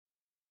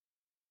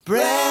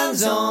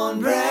Brands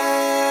on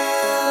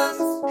Brands.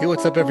 Hey,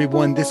 what's up,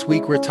 everyone? This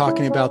week we're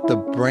talking about the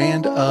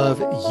brand of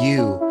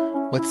you.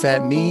 What's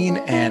that mean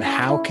and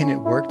how can it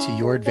work to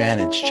your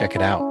advantage? Check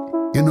it out.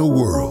 In a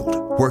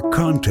world where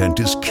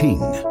content is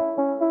king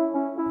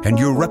and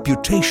your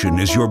reputation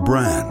is your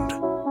brand,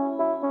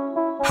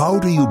 how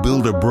do you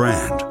build a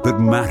brand that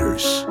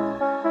matters?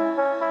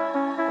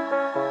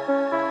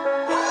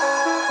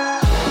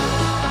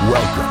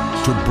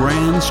 Welcome to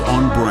Brands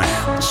on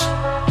Brands,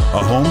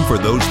 a home for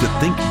those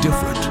that think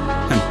different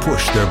and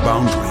push their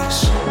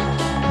boundaries.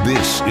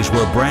 This is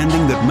where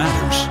branding that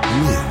matters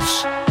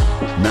lives.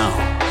 Now,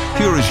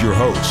 here is your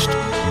host,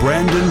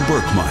 Brandon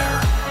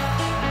Birkmeyer.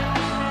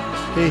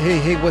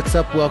 Hey, what's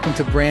up? Welcome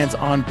to Brands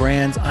on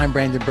Brands. I'm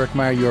Brandon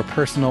Birkmeyer, your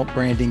personal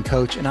branding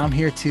coach, and I'm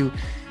here to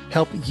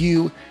help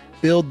you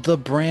build the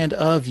brand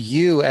of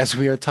you, as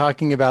we are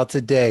talking about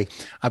today.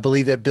 I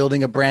believe that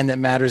building a brand that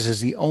matters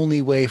is the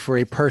only way for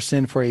a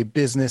person, for a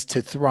business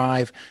to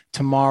thrive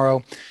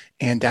tomorrow.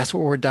 And that's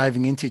what we're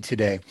diving into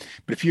today.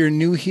 But if you're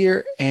new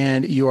here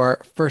and you are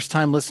a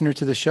first-time listener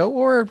to the show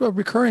or a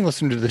recurring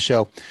listener to the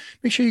show,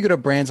 make sure you go to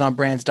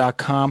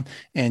brandsonbrands.com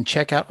and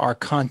check out our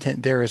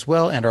content there as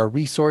well, and our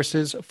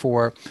resources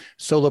for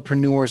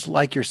solopreneurs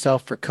like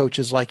yourself, for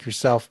coaches like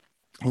yourself.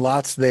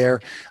 Lots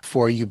there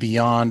for you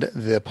beyond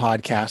the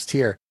podcast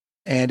here.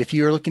 And if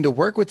you're looking to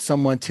work with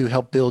someone to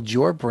help build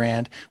your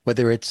brand,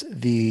 whether it's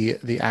the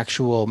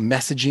actual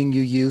messaging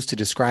you use to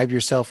describe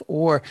yourself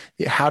or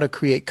how to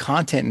create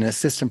content and a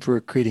system for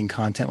creating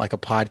content like a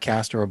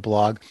podcast or a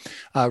blog,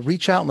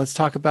 reach out and let's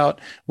talk about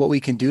what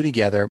we can do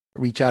together.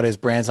 Reach out as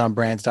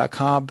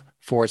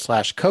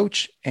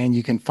brandsonbrands.com/coach, and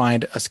you can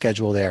find a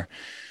schedule there.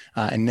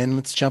 And then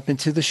let's jump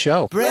into the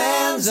show.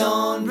 Brands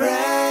on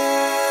Brands.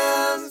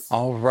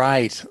 All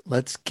right,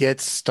 let's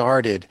get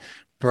started.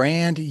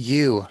 Brand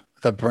you,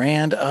 the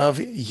brand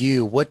of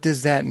you. What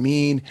does that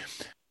mean?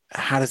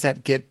 How does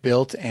that get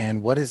built?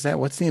 And what is that?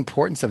 What's the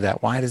importance of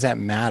that? Why does that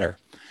matter?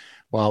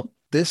 Well,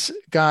 this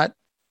got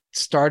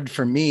started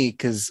for me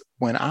because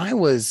when I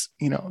was,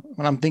 when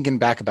I'm thinking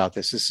back about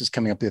this is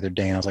coming up the other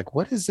day, and I was like,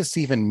 what does this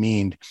even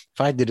mean?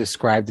 If I had to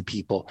describe to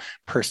people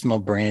personal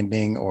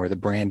branding or the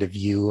brand of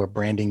you or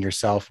branding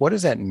yourself, what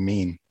does that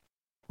mean?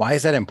 Why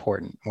is that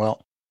important?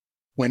 Well,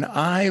 when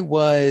I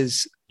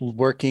was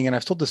working, and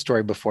I've told this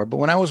story before, but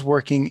when I was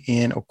working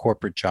in a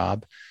corporate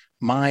job,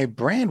 my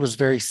brand was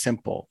very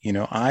simple.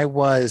 I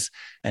was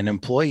an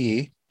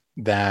employee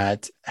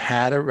that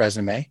had a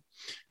resume,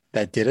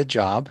 that did a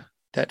job,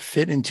 that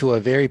fit into a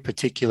very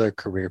particular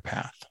career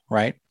path,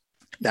 right?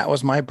 That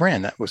was my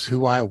brand. That was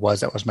who I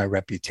was. That was my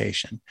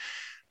reputation.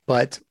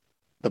 But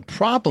the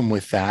problem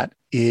with that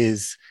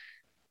is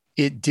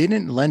it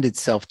didn't lend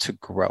itself to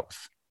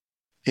growth.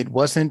 It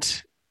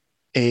wasn't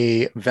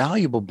a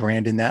valuable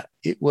brand in that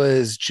it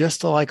was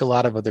just like a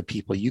lot of other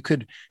people. You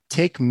could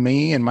take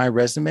me and my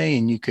resume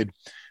and you could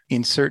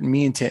insert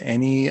me into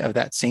any of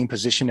that same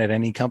position at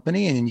any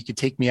company, and then you could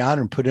take me out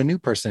and put a new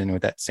person in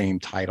with that same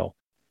title.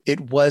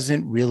 It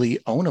wasn't really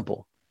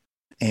ownable.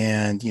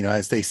 And,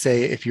 as they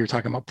say, if you're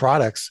talking about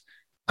products,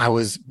 I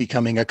was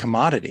becoming a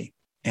commodity.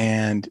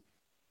 And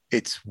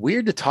it's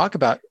weird to talk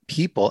about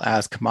people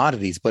as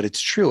commodities, but it's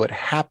true. It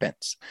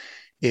happens.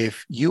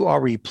 If you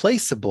are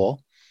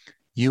replaceable,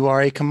 you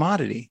are a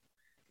commodity.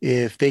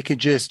 If they could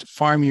just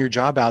farm your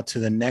job out to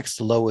the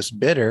next lowest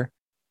bidder,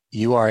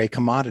 you are a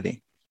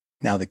commodity.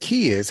 Now, the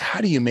key is,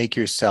 how do you make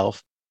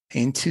yourself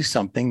into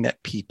something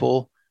that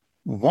people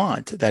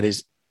want, that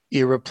is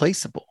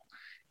irreplaceable?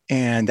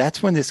 And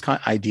that's when this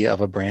idea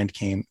of a brand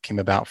came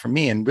about for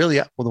me. And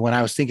really, when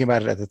I was thinking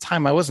about it at the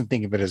time, I wasn't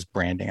thinking of it as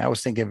branding. I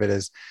was thinking of it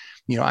as,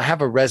 I have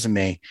a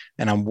resume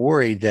and I'm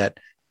worried that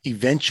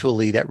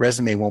eventually that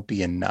resume won't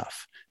be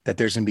enough, that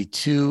there's going to be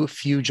too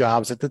few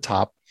jobs at the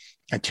top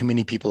and too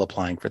many people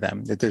applying for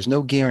them, that there's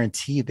no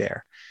guarantee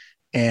there.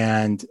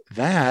 And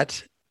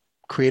that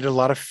created a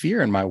lot of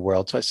fear in my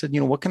world. So I said,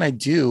 what can I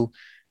do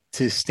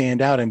to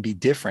stand out and be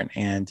different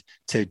and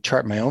to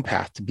chart my own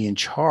path, to be in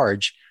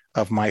charge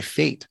of my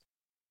fate?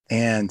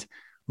 And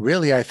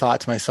really, I thought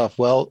to myself,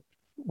 well,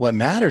 what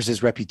matters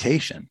is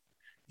reputation.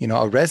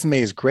 A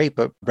resume is great,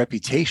 but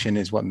reputation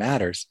is what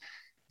matters.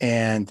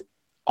 And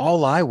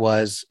all I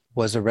was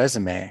a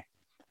resume.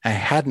 I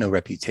had no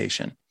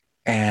reputation.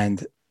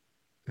 And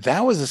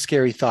that was a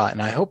scary thought.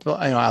 And I hope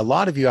a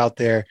lot of you out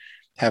there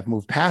have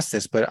moved past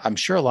this, but I'm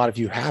sure a lot of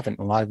you haven't.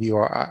 A lot of you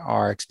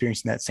are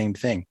experiencing that same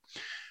thing.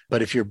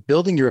 But if you're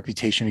building your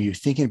reputation, or you're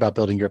thinking about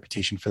building your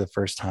reputation for the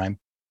first time,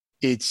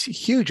 it's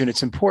huge and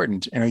it's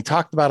important. And we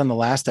talked about in the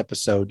last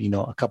episode,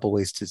 a couple of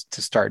ways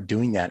to start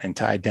doing that and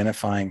to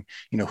identifying,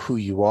 who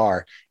you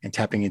are and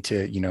tapping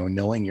into,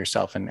 knowing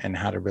yourself and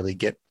how to really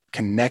get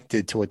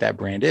connected to what that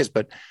brand is.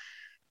 But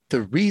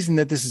the reason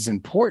that this is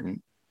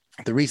important,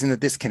 the reason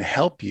that this can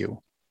help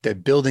you,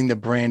 that building the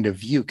brand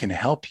of you can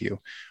help you,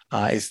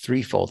 is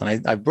threefold.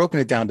 And I've broken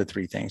it down to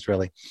three things,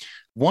 really.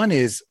 One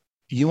is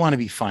you want to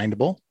be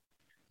findable,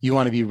 you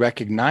want to be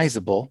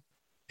recognizable,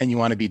 and you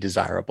want to be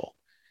desirable.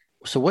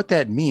 So what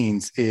that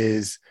means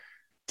is,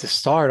 to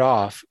start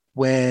off,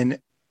 when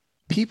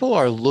people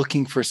are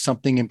looking for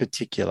something in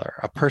particular,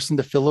 a person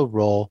to fill a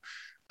role,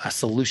 a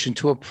solution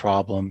to a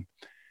problem,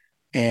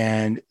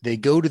 and they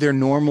go to their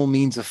normal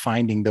means of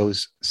finding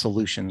those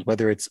solutions,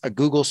 whether it's a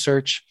Google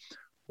search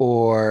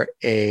or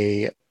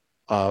a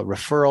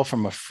referral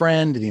from a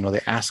friend.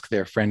 They ask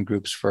their friend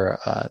groups for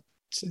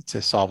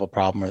to solve a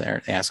problem, or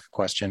they ask a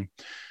question,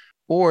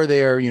 or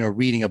they're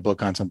reading a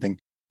book on something.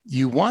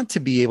 You want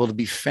to be able to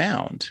be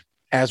found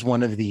as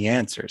one of the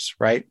answers,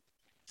 right?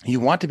 You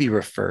want to be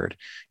referred.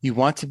 You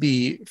want to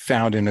be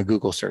found in a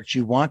Google search.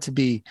 You want to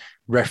be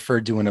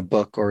referred to in a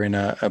book or in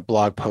a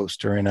blog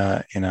post or in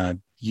a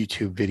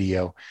YouTube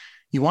video.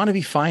 You want to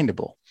be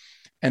findable.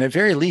 And at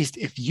very least,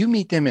 if you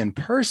meet them in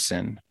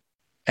person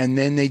and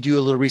then they do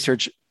a little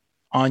research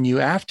on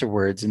you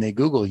afterwards and they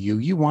Google you,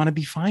 you want to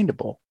be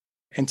findable.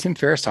 And Tim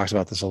Ferriss talks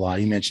about this a lot.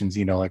 He mentions,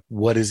 like,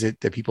 what is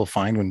it that people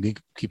find when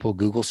people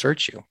Google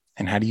search you?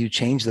 And how do you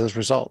change those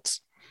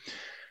results?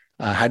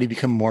 How do you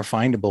become more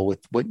findable with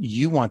what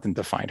you want them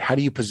to find? How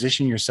do you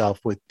position yourself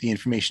with the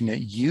information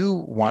that you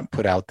want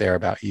put out there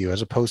about you,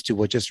 as opposed to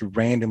what just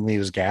randomly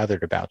was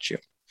gathered about you?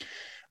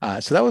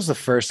 So that was the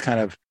first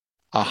kind of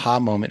aha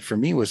moment for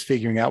me, was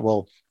figuring out,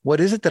 well, what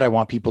is it that I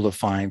want people to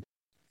find,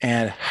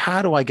 and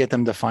how do I get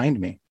them to find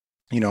me?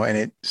 And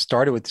it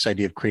started with this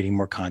idea of creating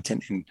more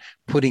content and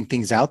putting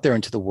things out there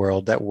into the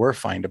world that were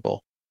findable,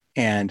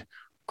 and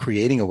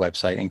creating a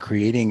website and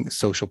creating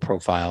social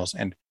profiles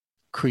and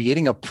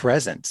creating a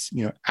presence,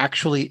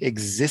 actually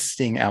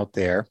existing out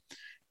there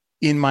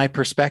in my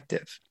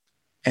perspective.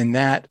 And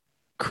that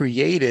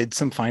created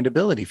some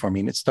findability for me.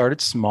 And it started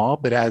small,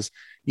 but as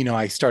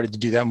I started to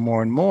do that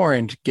more and more,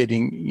 and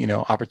getting,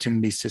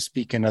 opportunities to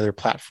speak in other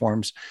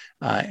platforms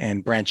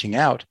and branching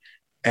out,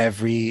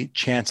 every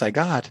chance I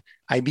got,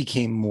 I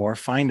became more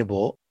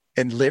findable,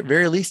 and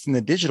very least in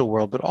the digital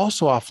world, but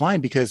also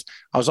offline, because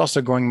I was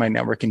also growing my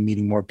network and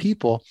meeting more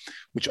people,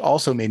 which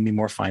also made me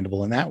more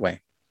findable in that way.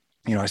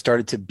 I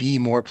started to be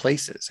more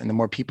places, and the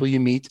more people you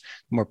meet,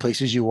 the more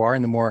places you are,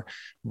 and the more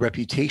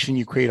reputation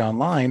you create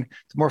online,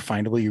 the more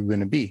findable you're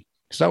going to be.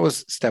 So that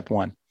was step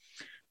one.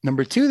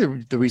 Number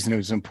two, the reason it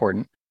was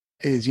important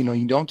is,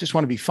 you don't just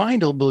want to be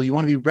findable, you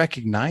want to be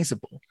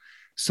recognizable,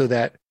 so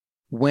that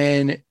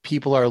when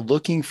people are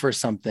looking for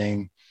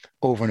something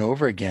over and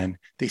over again,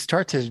 they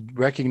start to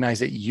recognize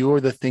that you're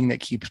the thing that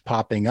keeps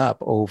popping up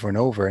over and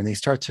over. And they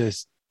start to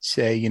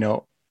say,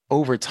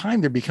 over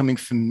time, they're becoming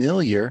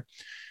familiar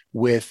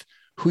with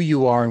who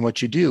you are and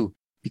what you do,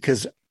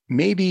 because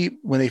maybe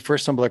when they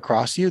first stumble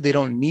across you, they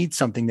don't need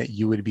something that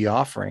you would be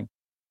offering,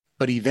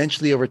 but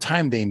eventually over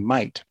time, they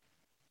might.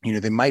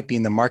 They might be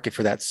in the market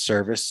for that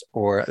service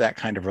or that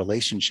kind of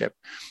relationship,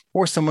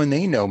 or someone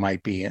they know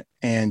might be.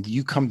 And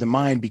you come to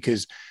mind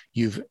because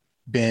you've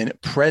been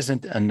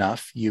present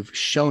enough, you've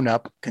shown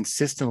up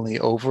consistently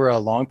over a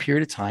long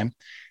period of time,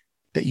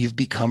 that you've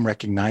become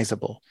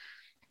recognizable.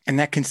 And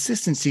that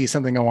consistency is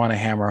something I want to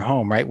hammer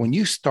home, right? When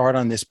you start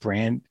on this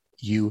brand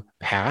you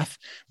path,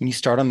 when you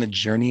start on the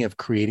journey of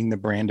creating the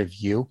brand of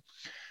you,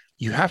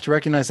 you have to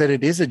recognize that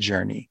it is a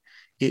journey.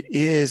 It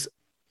is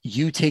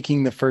you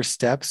taking the first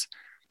steps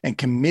and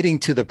committing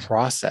to the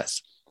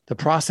process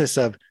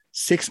of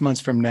 6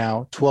 months from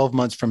now, 12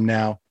 months from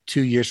now,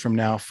 2 years from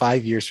now,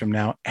 5 years from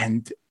now.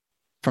 And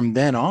from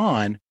then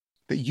on,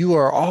 that you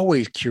are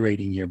always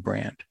curating your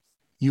brand.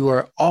 You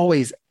are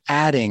always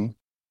adding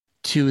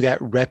to that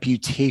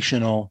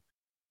reputational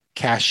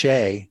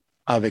cachet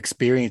of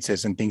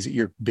experiences and things that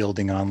you're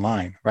building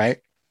online, right?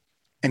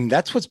 And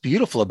that's what's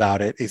beautiful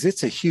about it, is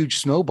it's a huge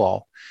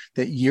snowball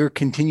that you're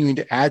continuing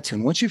to add to.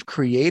 And once you've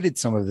created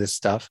some of this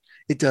stuff,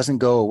 it doesn't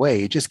go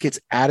away. It just gets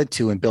added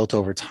to and built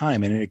over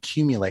time, and it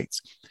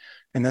accumulates.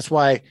 And that's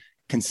why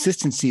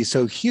consistency is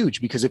so huge,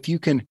 because if you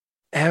can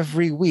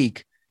every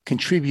week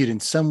contribute in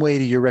some way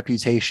to your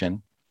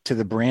reputation, to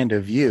the brand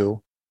of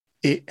you,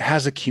 it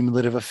has a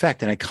cumulative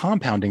effect and a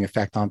compounding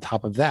effect on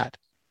top of that.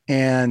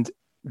 And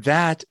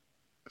that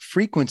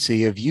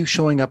frequency of you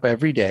showing up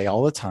every day,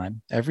 all the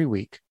time, every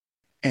week,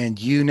 and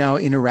you now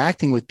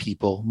interacting with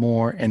people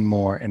more and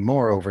more and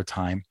more over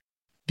time,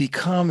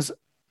 becomes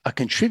a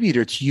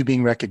contributor to you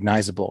being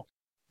recognizable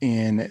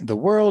in the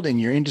world, in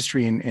your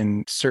industry,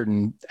 in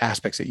certain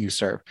aspects that you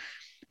serve.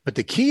 But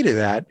the key to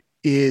that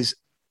is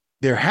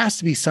there has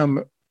to be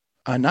some,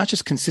 not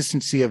just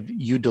consistency of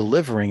you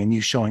delivering and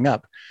you showing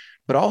up,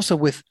 but also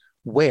with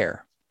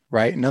where,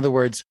 right? In other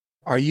words,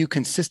 are you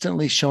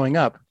consistently showing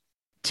up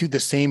to the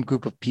same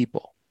group of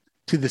people,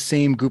 to the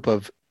same group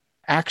of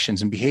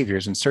actions and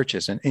behaviors and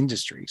searches and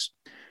industries?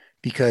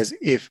 Because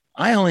if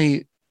I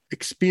only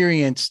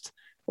experienced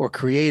or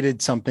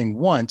created something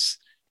once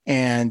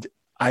and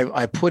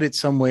I put it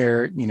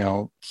somewhere,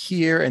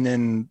 here, and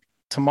then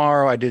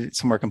tomorrow I did it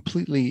somewhere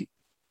completely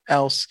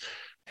else,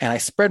 and I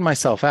spread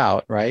myself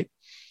out, right?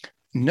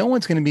 No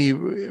one's going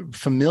to be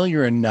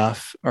familiar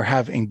enough or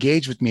have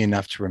engaged with me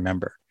enough to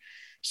remember.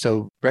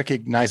 So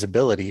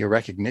recognizability or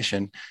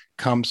recognition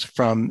comes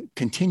from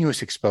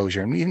continuous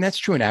exposure. And that's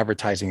true in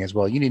advertising as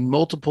well. You need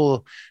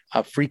multiple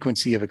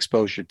frequency of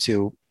exposure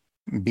to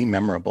be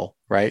memorable,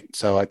 right?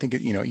 So I think,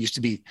 it used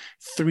to be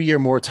 3 or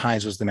more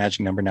times was the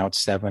magic number. Now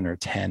it's 7 or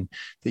 10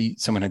 that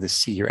someone had to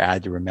see your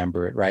ad to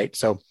remember it, right?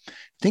 So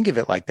think of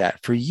it like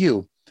that. For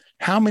you,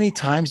 how many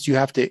times do you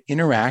have to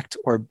interact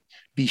or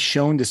be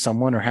shown to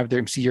someone, or have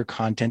them see your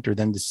content, or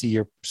them to see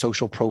your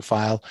social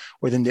profile,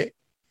 or them to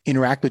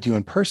interact with you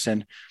in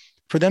person,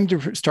 for them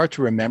to start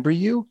to remember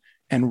you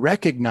and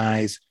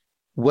recognize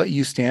what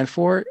you stand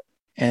for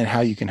and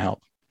how you can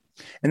help?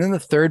 And then the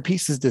third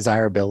piece is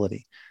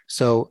desirability.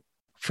 So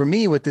for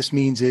me, what this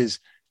means is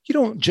you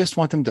don't just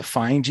want them to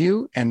find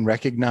you and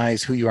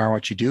recognize who you are and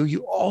what you do.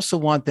 You also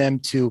want them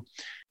to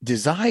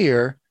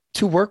desire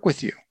to work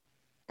with you,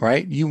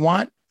 right? You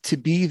want to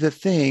be the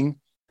thing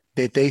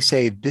that they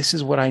say, this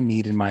is what I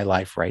need in my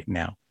life right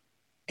now.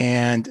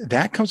 And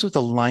that comes with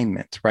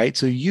alignment, right?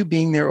 So you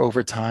being there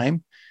over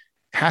time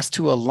has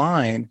to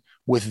align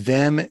with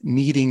them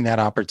needing that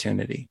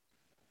opportunity,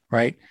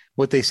 right?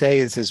 What they say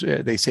is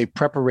they say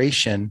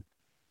preparation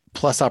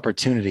plus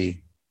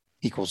opportunity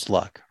equals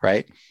luck,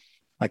 right?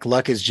 Like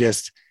luck is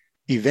just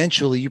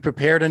eventually you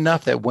prepared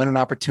enough that when an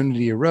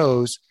opportunity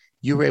arose,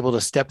 you were able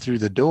to step through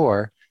the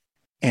door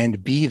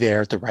and be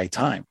there at the right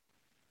time.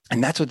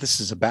 And that's what this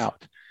is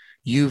about.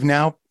 You've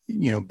now,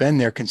 been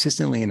there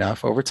consistently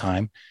enough over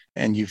time,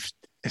 and you've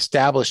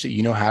established that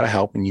you know how to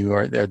help and you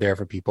are there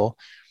for people,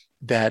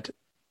 that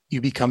you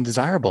become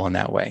desirable in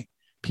that way.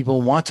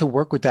 People want to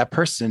work with that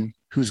person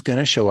who's going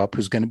to show up,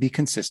 who's going to be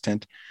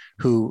consistent,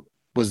 who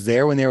was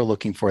there when they were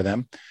looking for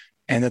them,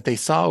 and that they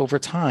saw over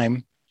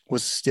time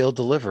was still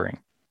delivering.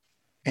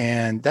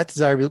 And that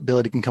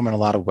desirability can come in a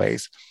lot of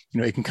ways.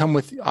 It can come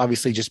with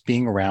obviously just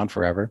being around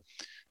forever.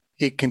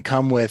 It can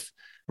come with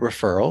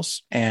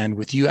referrals and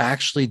with you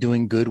actually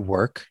doing good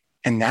work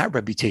and that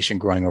reputation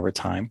growing over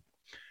time.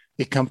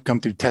 It can come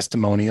through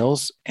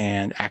testimonials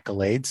and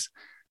accolades.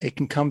 It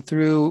can come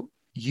through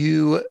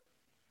you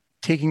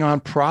taking on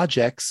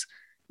projects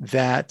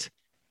that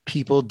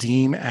people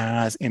deem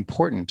as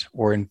important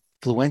or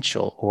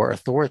influential or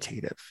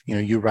authoritative.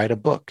 You write a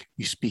book,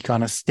 you speak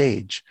on a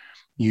stage,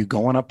 you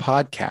go on a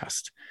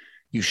podcast,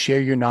 you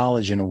share your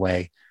knowledge in a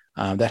way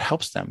that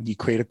helps them. You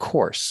create a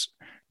course,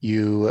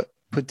 you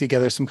put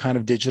together some kind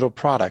of digital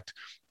product.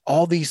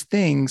 All these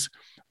things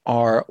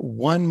are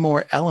one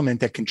more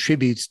element that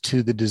contributes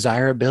to the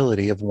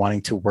desirability of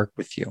wanting to work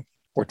with you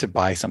or to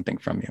buy something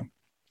from you.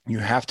 You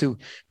have to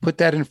put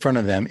that in front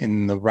of them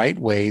in the right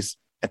ways,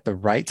 at the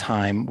right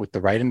time, with the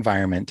right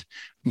environment.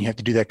 And you have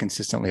to do that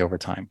consistently over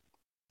time.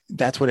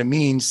 That's what it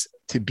means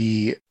to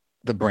be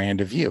the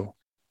brand of you.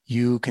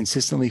 You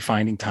consistently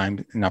finding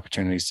time and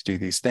opportunities to do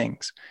these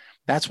things.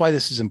 That's why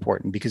this is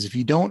important, because if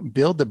you don't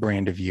build the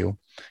brand of you,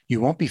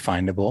 you won't be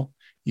findable,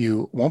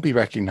 you won't be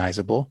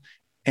recognizable,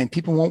 and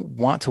people won't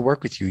want to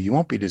work with you. You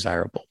won't be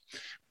desirable.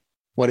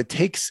 What it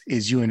takes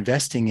is you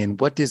investing in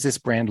what does this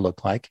brand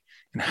look like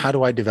and how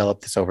do I develop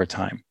this over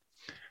time?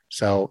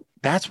 So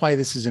that's why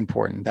this is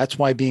important. That's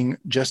why being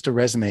just a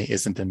resume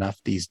isn't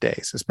enough these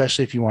days,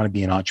 especially if you want to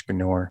be an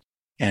entrepreneur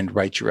and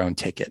write your own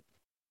ticket.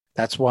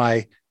 That's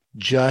why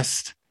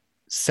just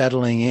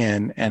settling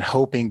in and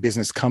hoping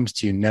business comes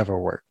to you never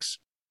works.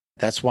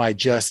 That's why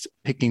just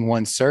picking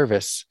one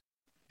service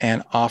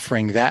and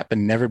offering that, but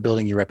never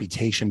building your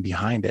reputation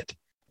behind it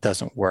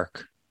doesn't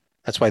work.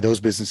 That's why those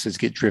businesses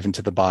get driven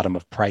to the bottom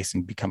of price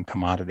and become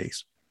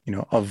commodities.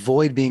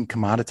 Avoid being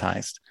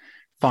commoditized.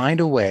 Find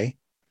a way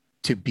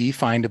to be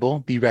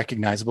findable, be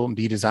recognizable, and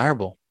be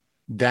desirable.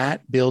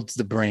 That builds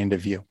the brand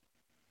of you.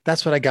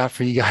 That's what I got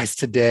for you guys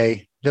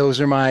today.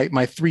 Those are my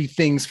 3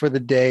 things for the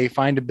day: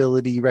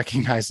 findability,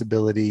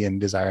 recognizability, and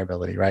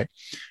desirability, right?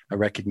 A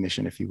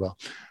recognition, if you will.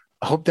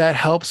 I hope that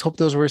helps. Hope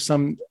those were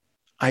some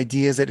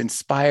ideas that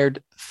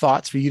inspired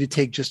thoughts for you to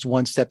take just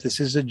one step. This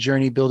is a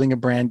journey. Building a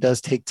brand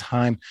does take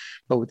time,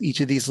 but with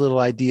each of these little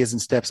ideas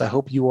and steps, I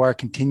hope you are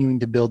continuing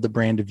to build the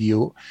brand of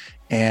you.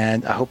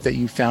 And I hope that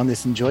you found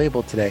this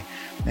enjoyable today.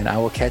 And I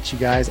will catch you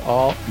guys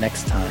all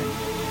next time.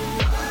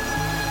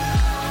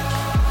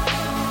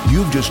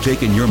 You've just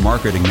taken your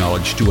marketing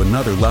knowledge to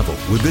another level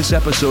with this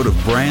episode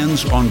of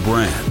Brands on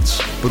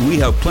Brands. But we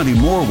have plenty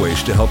more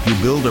ways to help you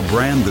build a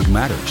brand that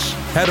matters.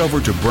 Head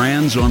over to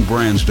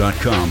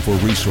brandsonbrands.com for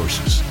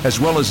resources, as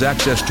well as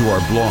access to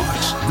our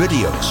blogs,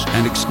 videos,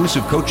 and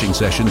exclusive coaching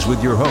sessions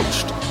with your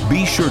host.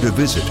 Be sure to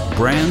visit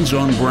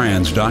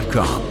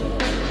brandsonbrands.com.